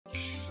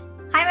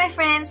my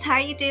friends, how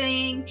are you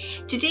doing?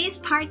 Today is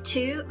part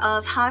 2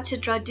 of how to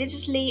draw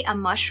digitally a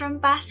mushroom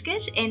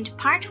basket. In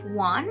part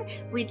 1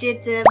 we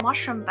did the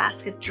mushroom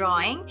basket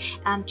drawing.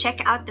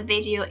 Check out the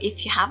video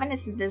if you haven't,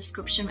 it's in the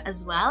description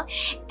as well.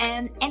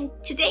 And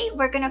today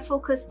we're going to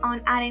focus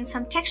on adding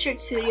some texture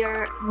to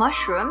your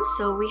mushrooms.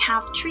 So we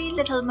have 3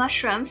 little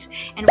mushrooms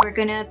and we're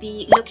going to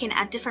be looking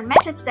at different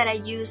methods that I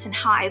use and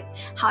how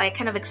I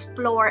kind of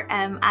explore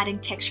adding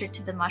texture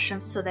to the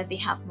mushrooms so that they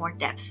have more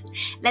depth.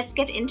 Let's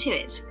get into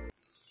it.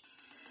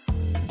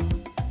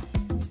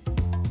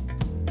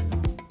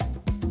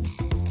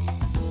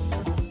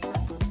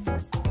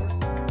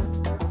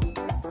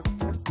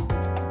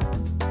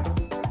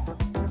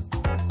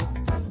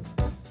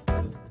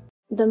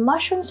 The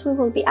mushrooms we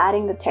will be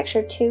adding the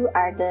texture to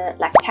are the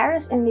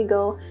Lactarius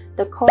Indigo,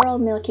 the Coral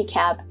Milky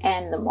Cap,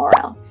 and the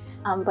Morel.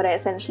 But I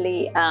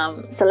essentially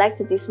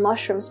selected these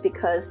mushrooms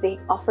because they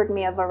offered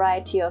me a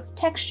variety of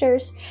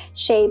textures,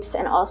 shapes,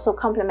 and also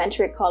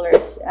complementary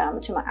colors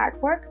to my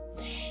artwork.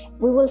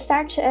 We will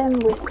start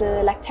with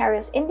the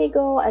Lactarius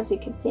Indigo, as you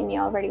can see me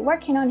already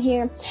working on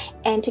here.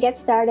 And to get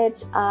started,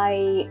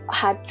 I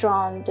had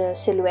drawn the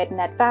silhouette in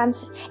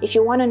advance. If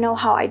you want to know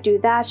how I do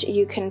that,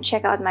 you can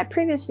check out my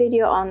previous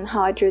video on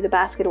how I drew the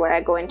basket, where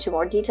I go into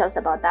more details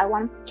about that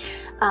one.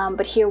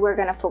 But here we're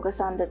going to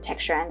focus on the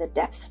texture and the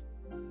depth.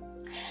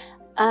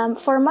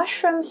 For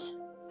mushrooms,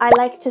 I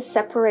like to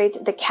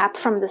separate the cap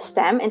from the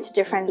stem into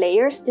different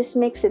layers. This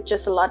makes it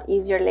just a lot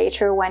easier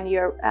later when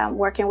you're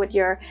working with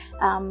your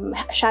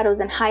shadows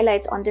and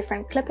highlights on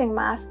different clipping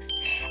masks,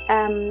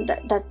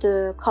 that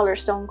the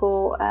colors don't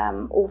go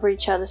over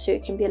each other, so you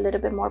can be a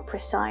little bit more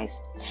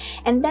precise.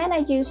 And then I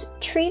use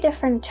 3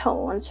 different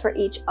tones for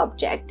each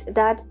object.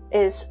 That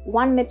is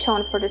 1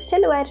 mid-tone for the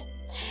silhouette,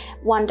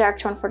 1 dark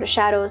tone for the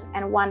shadows,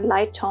 and 1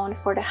 light tone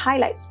for the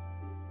highlights.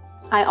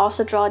 I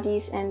also draw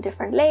these in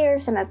different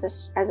layers, and as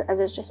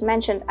I just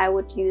mentioned, I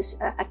would use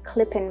a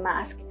clip-in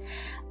mask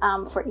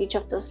for each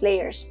of those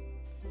layers.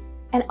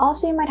 And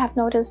also you might have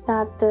noticed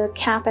that the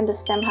cap and the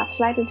stem have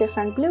slightly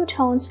different blue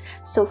tones,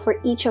 so for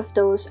each of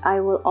those I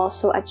will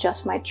also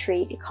adjust my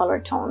 3 color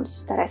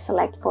tones that I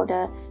select for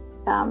the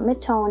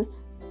mid-tone,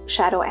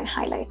 shadow, and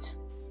highlight.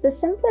 The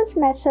simplest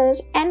method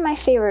and my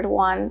favorite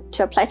one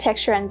to apply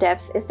texture and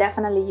depth is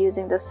definitely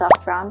using the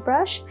soft round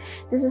brush.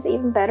 This is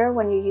even better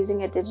when you're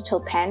using a digital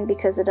pen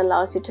because it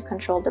allows you to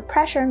control the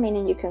pressure,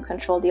 meaning you can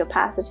control the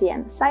opacity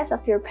and the size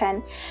of your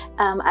pen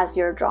as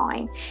you're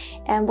drawing.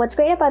 And what's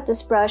great about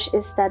this brush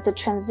is that the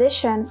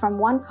transition from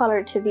one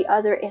color to the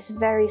other is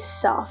very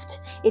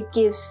soft. It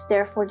gives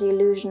therefore the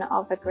illusion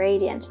of a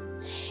gradient.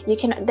 You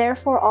can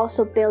therefore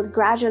also build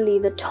gradually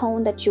the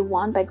tone that you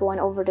want by going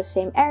over the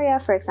same area,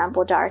 for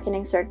example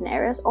darkening certain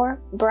areas or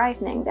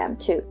brightening them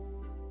too.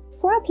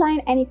 Before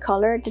applying any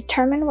color,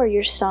 determine where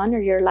your sun or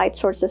your light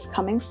source is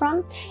coming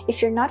from.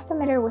 If you're not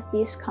familiar with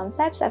these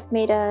concepts, I've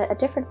made a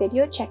different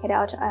video, check it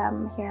out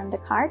here on the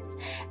cards,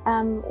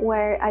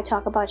 where I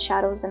talk about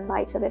shadows and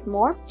lights a bit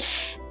more.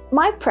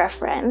 My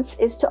preference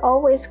is to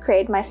always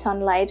create my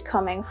sunlight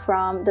coming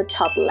from the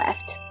top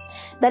left.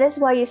 That is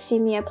why you see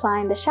me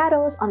applying the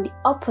shadows on the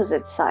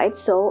opposite side,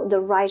 so the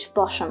right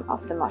bottom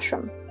of the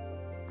mushroom.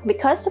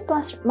 Because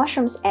the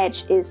mushroom's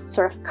edge is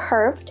sort of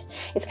curved,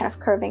 it's kind of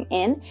curving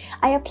in,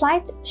 I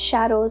applied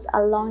shadows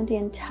along the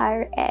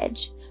entire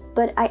edge,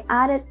 but I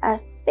added a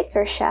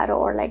thicker shadow,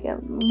 or like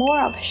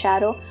more of a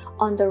shadow,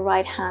 on the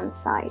right hand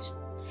side.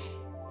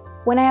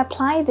 When I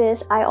apply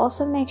this, I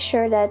also make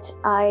sure that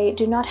I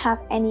do not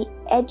have any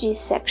edgy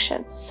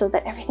sections, so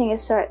that everything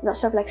is sort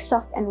of like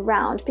soft and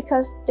round,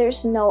 because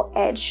there's no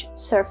edge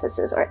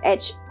surfaces or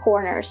edge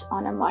corners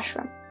on a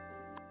mushroom.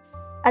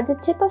 At the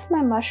tip of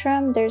my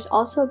mushroom, there's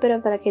also a bit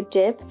of like a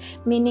dip,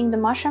 meaning the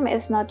mushroom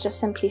is not just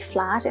simply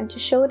flat, and to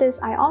show this,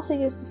 I also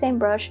use the same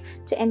brush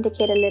to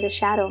indicate a little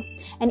shadow.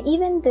 And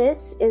even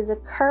this is a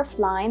curved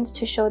line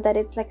to show that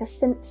it's like a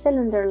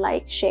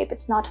cylinder-like shape,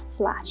 it's not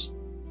flat.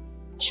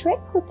 The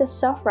trick with the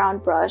soft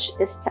round brush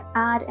is to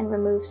add and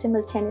remove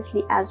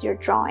simultaneously as you're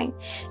drawing.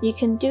 You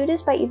can do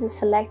this by either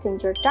selecting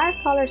your dark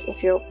colors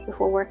if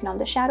we're working on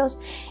the shadows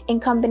in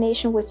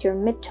combination with your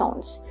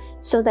mid-tones,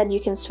 so that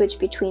you can switch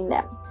between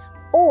them.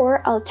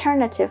 Or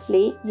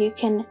alternatively, you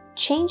can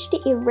change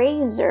the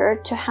eraser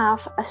to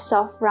have a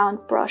soft round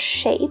brush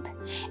shape,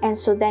 and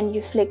so then you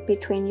flick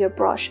between your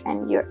brush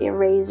and your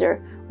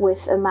eraser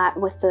with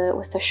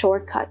the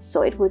shortcuts.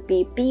 So it would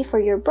be B for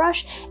your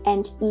brush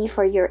and E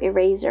for your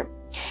eraser.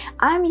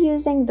 I'm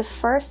using the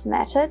first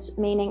method,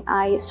 meaning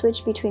I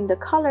switch between the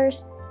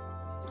colors,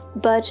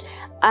 but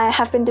I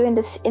have been doing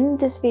this in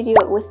this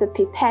video with the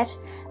pipette.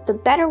 The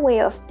better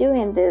way of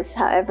doing this,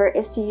 however,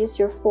 is to use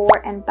your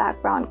fore and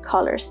background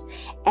colors,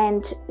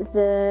 and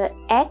the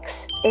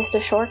X is the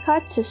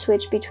shortcut to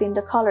switch between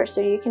the colors,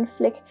 so you can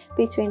flick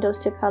between those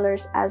 2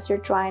 colors as you're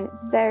drawing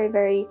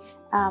very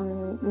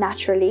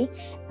naturally,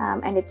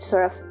 and it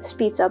sort of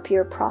speeds up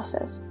your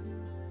process.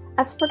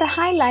 As for the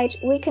highlight,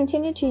 we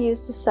continue to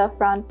use the soft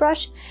round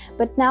brush,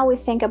 but now we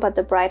think about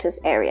the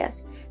brightest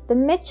areas. The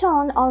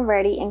mid-tone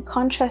already, in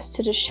contrast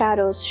to the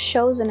shadows,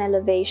 shows an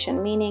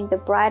elevation, meaning the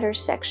brighter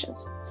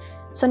sections.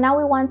 So now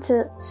we want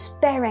to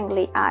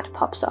sparingly add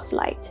pops of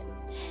light.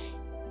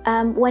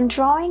 When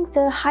drawing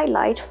the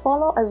highlight,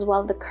 follow as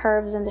well the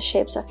curves and the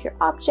shapes of your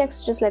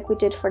objects, just like we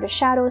did for the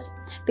shadows,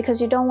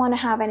 because you don't want to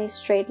have any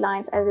straight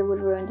lines as it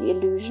would ruin the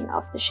illusion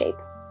of the shape.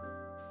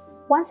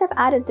 Once I've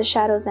added the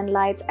shadows and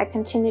lights, I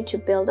continue to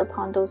build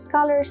upon those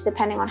colors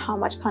depending on how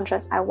much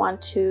contrast I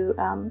want to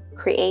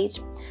create.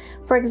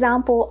 For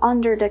example,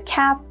 under the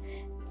cap,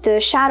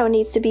 the shadow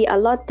needs to be a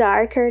lot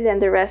darker than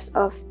the rest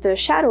of the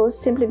shadows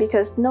simply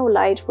because no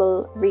light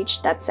will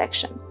reach that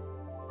section.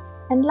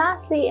 And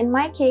lastly, in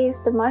my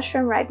case, the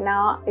mushroom right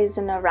now is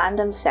in a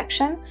random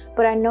section,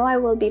 but I know I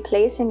will be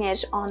placing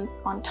it on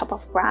top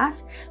of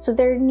grass. So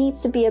there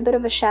needs to be a bit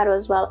of a shadow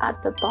as well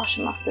at the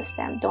bottom of the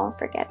stem. Don't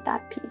forget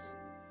that piece.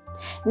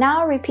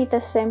 Now repeat the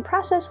same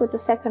process with the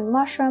second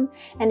mushroom,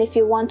 and if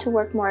you want to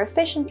work more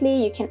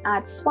efficiently, you can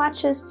add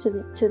swatches to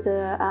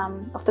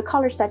the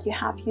colors that you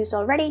have used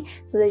already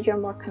so that you're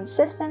more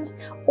consistent,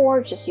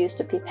 or just use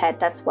the pipette.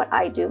 That's what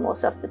I do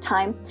most of the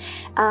time.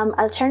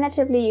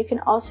 Alternatively, you can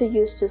also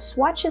use the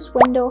swatches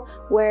window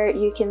where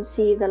you can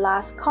see the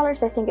last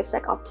colors. I think it's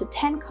like up to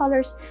 10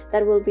 colors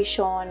that will be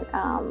shown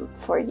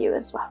for you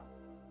as well.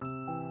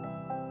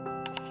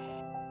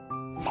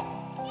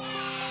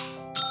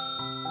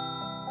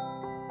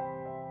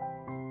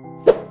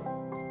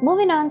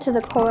 Moving on to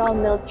the coral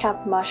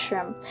milk-cap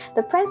mushroom.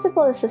 The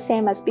principle is the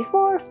same as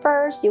before.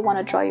 First, you want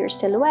to draw your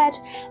silhouette,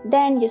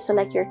 then you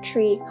select your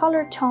 3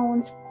 color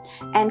tones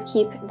and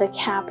keep the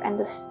cap and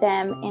the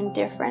stem in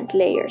different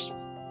layers.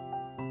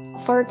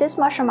 For this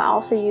mushroom, I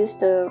also used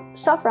the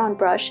soft round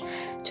brush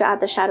to add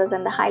the shadows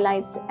and the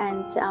highlights,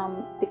 and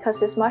because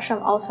this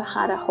mushroom also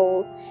had a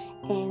hole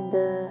in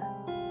the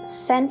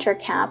center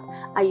cap,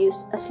 I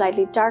used a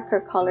slightly darker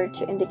color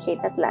to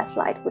indicate that less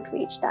light would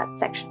reach that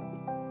section.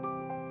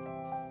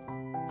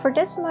 For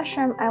this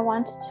mushroom, I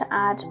wanted to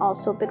add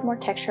also a bit more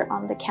texture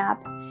on the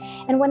cap.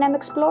 And when I'm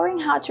exploring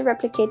how to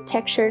replicate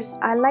textures,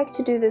 I like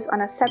to do this on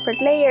a separate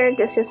layer.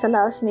 This just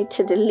allows me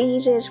to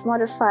delete it,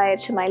 modify it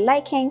to my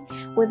liking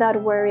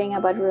without worrying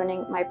about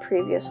ruining my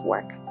previous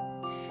work.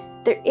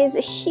 There is a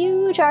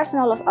huge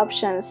arsenal of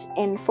options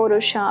in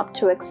Photoshop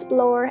to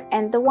explore,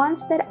 and the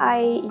ones that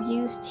I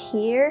used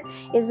here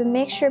is a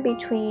mixture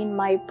between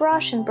my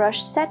brush and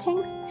brush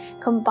settings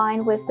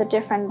combined with the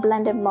different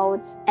blended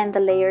modes and the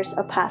layers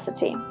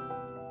opacity.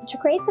 To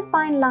create the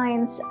fine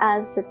lines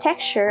as a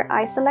texture,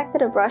 I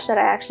selected a brush that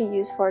I actually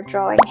use for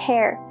drawing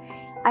hair.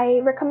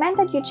 I recommend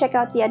that you check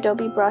out the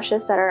Adobe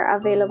brushes that are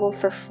available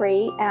for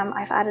free.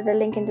 I've added a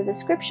link in the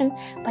description,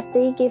 but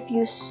they give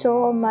you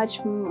so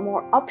much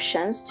more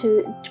options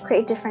to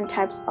create different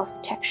types of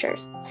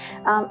textures.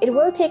 It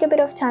will take a bit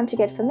of time to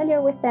get familiar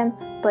with them,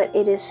 but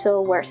it is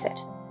so worth it.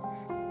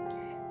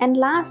 And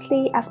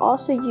lastly, I've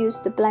also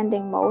used the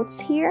blending modes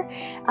here.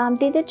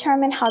 They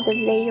determine how the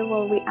layer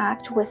will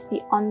react with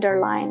the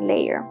underlying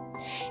layer.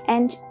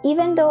 And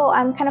even though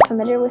I'm kind of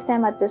familiar with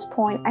them at this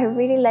point, I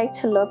really like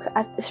to look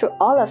through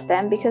all of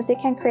them because they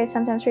can create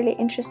sometimes really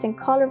interesting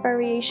color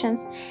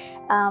variations,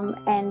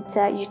 and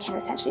you can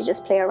essentially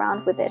just play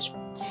around with it.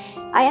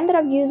 I ended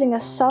up using a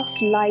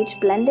soft light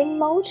blending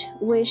mode,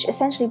 which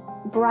essentially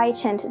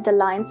brightened the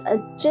lines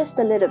just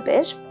a little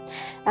bit.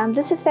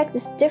 This effect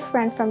is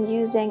different from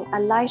using a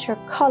lighter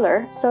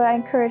color, so I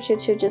encourage you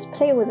to just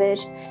play with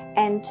it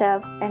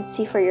and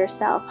see for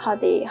yourself how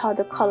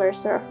the colors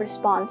sort of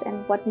respond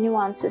and what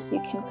nuances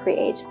you can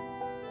create.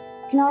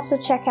 You can also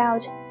check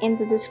out in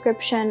the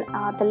description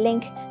the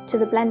link to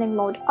the blending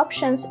mode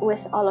options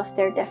with all of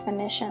their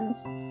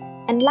definitions.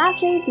 And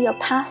lastly, the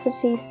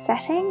opacity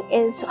setting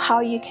is how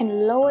you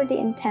can lower the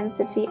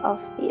intensity of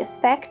the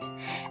effect.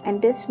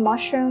 And this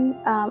mushroom,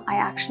 I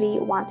actually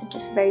wanted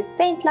just very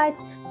faint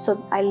lights,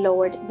 so I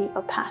lowered the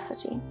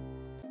opacity.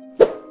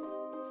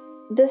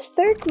 This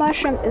third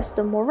mushroom is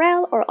the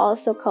Morel, or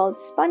also called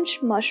sponge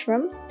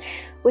mushroom.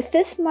 With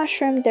this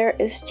mushroom, there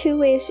is 2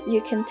 ways you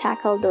can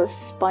tackle those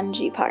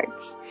spongy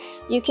parts.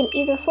 You can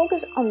either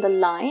focus on the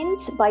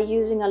lines by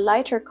using a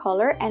lighter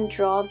color and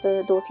draw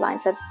those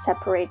lines that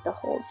separate the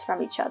holes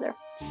from each other.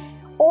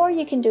 Or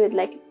you can do it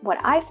like what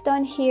I've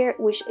done here,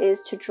 which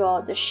is to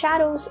draw the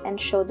shadows and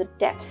show the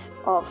depths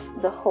of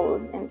the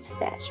holes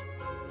instead.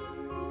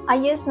 I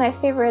used my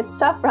favorite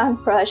soft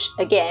round brush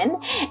again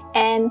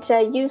and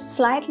used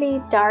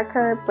slightly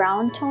darker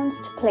brown tones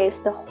to place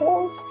the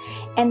holes,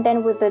 and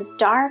then with a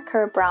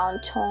darker brown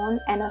tone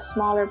and a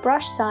smaller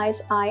brush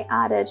size, I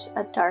added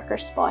a darker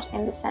spot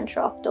in the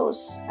center of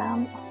those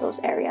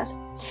areas,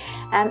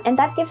 and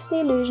that gives the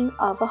illusion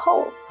of a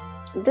hole.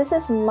 This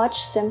is much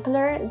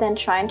simpler than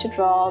trying to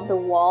draw the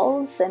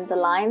walls and the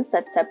lines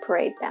that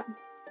separate them.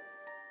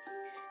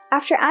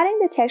 After adding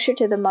the texture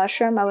to the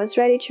mushroom, I was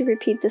ready to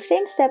repeat the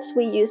same steps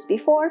we used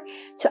before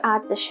to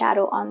add the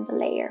shadow on the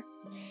layer.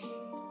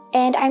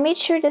 And I made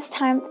sure this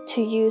time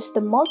to use the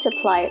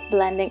multiply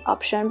blending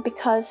option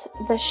because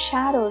the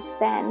shadows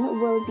then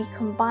will be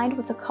combined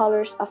with the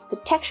colors of the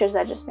textures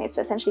I just made.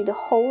 So essentially the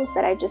holes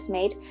that I just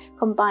made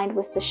combined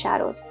with the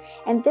shadows.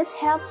 And this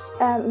helps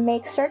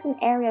make certain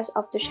areas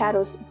of the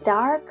shadows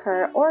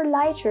darker or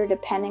lighter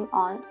depending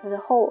on the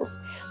holes,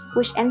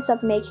 which ends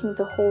up making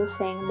the whole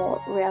thing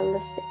more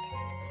realistic.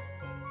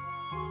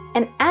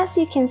 And as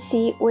you can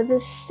see, with a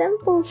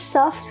simple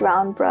soft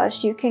round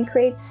brush, you can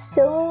create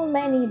so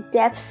many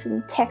depths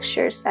and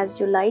textures as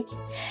you like.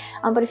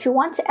 But if you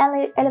want to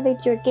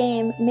elevate your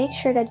game, make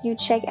sure that you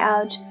check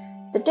out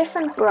the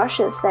different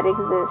brushes that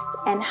exist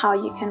and how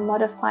you can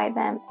modify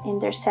them in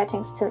their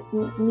settings to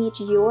meet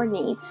your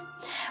needs.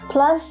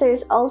 Plus,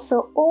 there's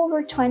also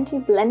over 20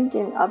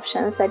 blending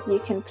options that you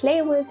can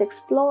play with,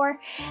 explore,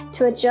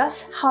 to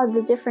adjust how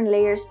the different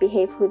layers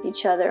behave with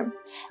each other.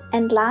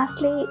 And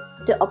lastly,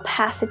 the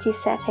opacity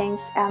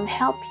settings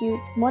help you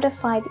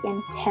modify the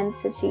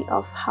intensity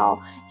of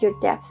how your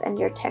depth and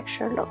your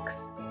texture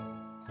looks.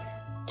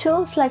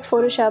 Tools like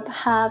Photoshop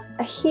have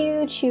a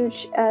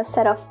huge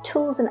set of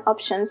tools and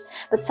options,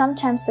 but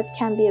sometimes that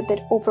can be a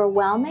bit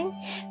overwhelming.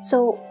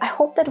 So I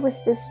hope that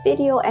with this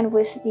video and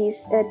with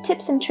these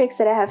tips and tricks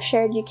that I have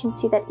shared, you can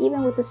see that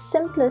even with the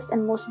simplest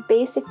and most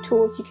basic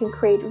tools, you can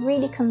create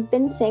really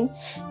convincing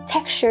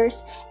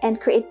textures and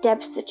create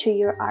depth to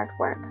your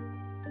artwork.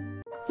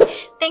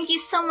 Thank you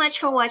so much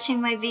for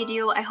watching my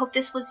video. I hope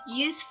this was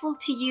useful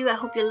to you. I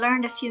hope you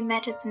learned a few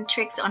methods and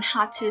tricks on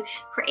how to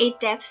create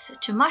depth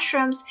to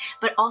mushrooms,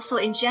 but also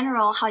in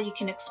general how you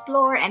can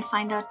explore and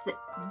find out the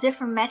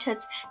different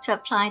methods to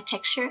apply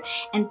texture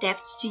and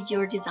depth to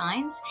your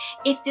designs.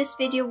 If this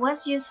video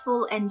was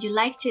useful and you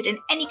liked it in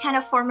any kind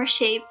of form or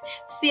shape,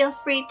 feel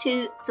free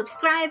to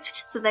subscribe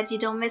so that you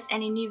don't miss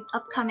any new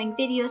upcoming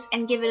videos,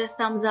 and give it a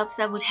thumbs up.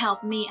 That would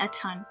help me a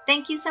ton.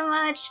 Thank you so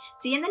much.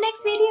 See you in the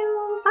next video.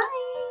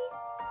 Bye.